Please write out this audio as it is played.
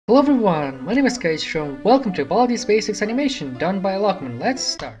Hello everyone, my name is Skychrew. Welcome to Baldi's Basics animation done by LOKMAN. Let's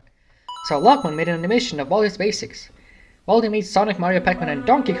start. So LOKMAN made an animation of Baldi's Basics. Baldi meets Sonic, Mario, Pac-Man and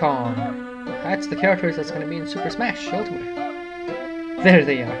Donkey Kong. That's the characters that's gonna be in Super Smash Ultimate. There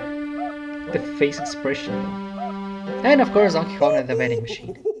they are. The face expression. And of course Donkey Kong and the vending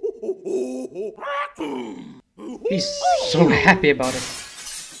machine. He's so happy about it.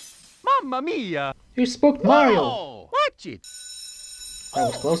 Mamma mia! You spooked Mario! Whoa, watch it! That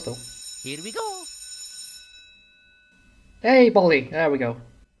was close though. Here we go. Hey Baldi, there we go.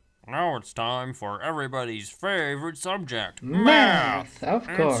 Now it's time for everybody's favorite subject, Math! Of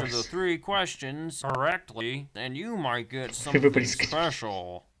course. Answer the 3 questions correctly, and you might get something Everybody's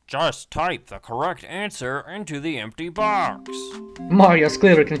special. Just type the correct answer into the empty box. Mario's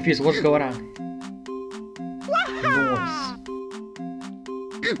clearly confused. What's going on?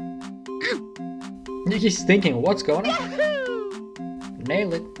 Noise. He's thinking, what's going on?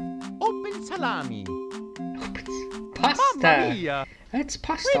 Nail it. Open salami. Pasta. Mamma mia! That's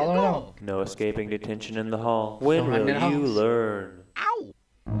pasta all around. No escaping detention in the hall. When No, I'm in will the you house. learn? Ow!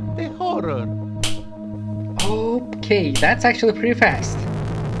 The horror. Okay, that's actually pretty fast.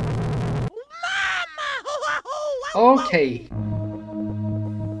 Mama! Okay.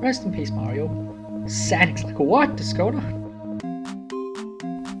 Rest in peace, Mario. Sonic's like, what is going on?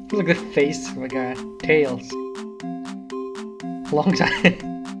 Look at the face of a guy. Tails. Long time.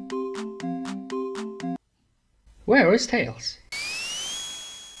 Where is Tails?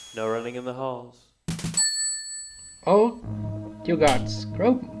 No running in the halls. Oh, you got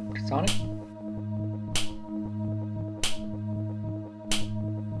Scrub, Sonic.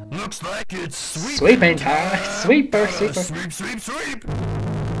 Looks like it's Sweeping time! Sweeper, sweeper. Sweep, sweep, sweep!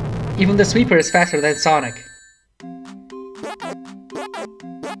 Even the sweeper is faster than Sonic.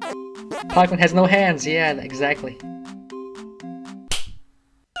 Pac-Man has no hands, yeah, exactly.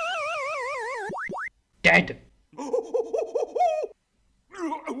 Dead!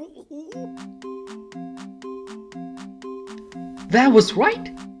 That was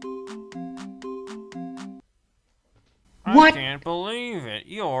right? What? I can't believe it.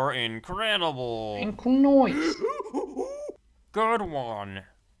 You're incredible. Noise. Good one.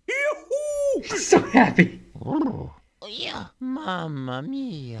 He's so happy. Oh yeah. Mamma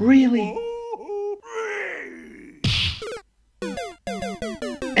mia. Really?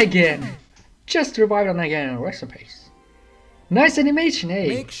 Again. Just revived on again. Rest in peace. Nice animation, eh?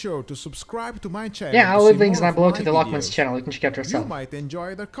 Make sure to subscribe to my channel. Yeah, I'll to leave see links more down below of to my the LOKMAN's videos. channel. You can check out You yourself. might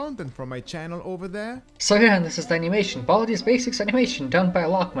enjoy the content from my channel over there. So yeah, this is the animation. Baldi's Basics animation done by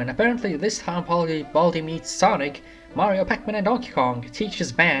LOKMAN. Apparently this time Baldi meets Sonic, Mario, Pac-Man and Donkey Kong,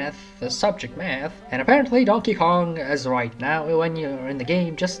 teaches math, the subject math, and apparently Donkey Kong is right. Now when you're in the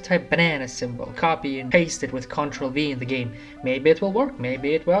game, just type banana symbol, copy and paste it with Ctrl-V in the game. Maybe it will work,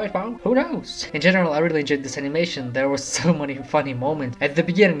 maybe it won't, who knows? In general, I really enjoyed this animation. There were so many funny moments at the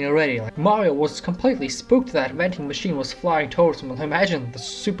beginning already. Like Mario was completely spooked that vending machine was flying towards him. Imagine the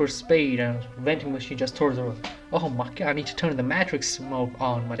super speed and vending machine just towards the road. Oh my god, I need to turn the Matrix mode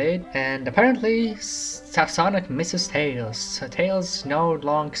on, my dude. And apparently Sonic misses Tails. Tails no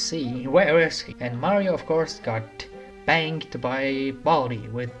longer see. Where is he? And Mario, of course, got banged by Baldi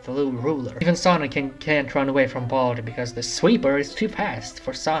with the little ruler. Even Sonic can't run away from Baldi because the sweeper is too fast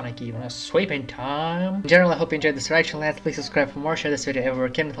for Sonic. Even a sweeping time. In general, I hope you enjoyed this reaction, lads. Please subscribe for more. Share this video everywhere.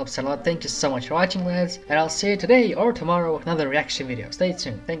 It helps a lot. Thank you so much for watching, lads. And I'll see you today or tomorrow with another reaction video. Stay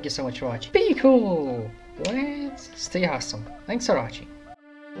tuned. Thank you so much for watching. Be cool. Let's stay awesome. Thanks for watching.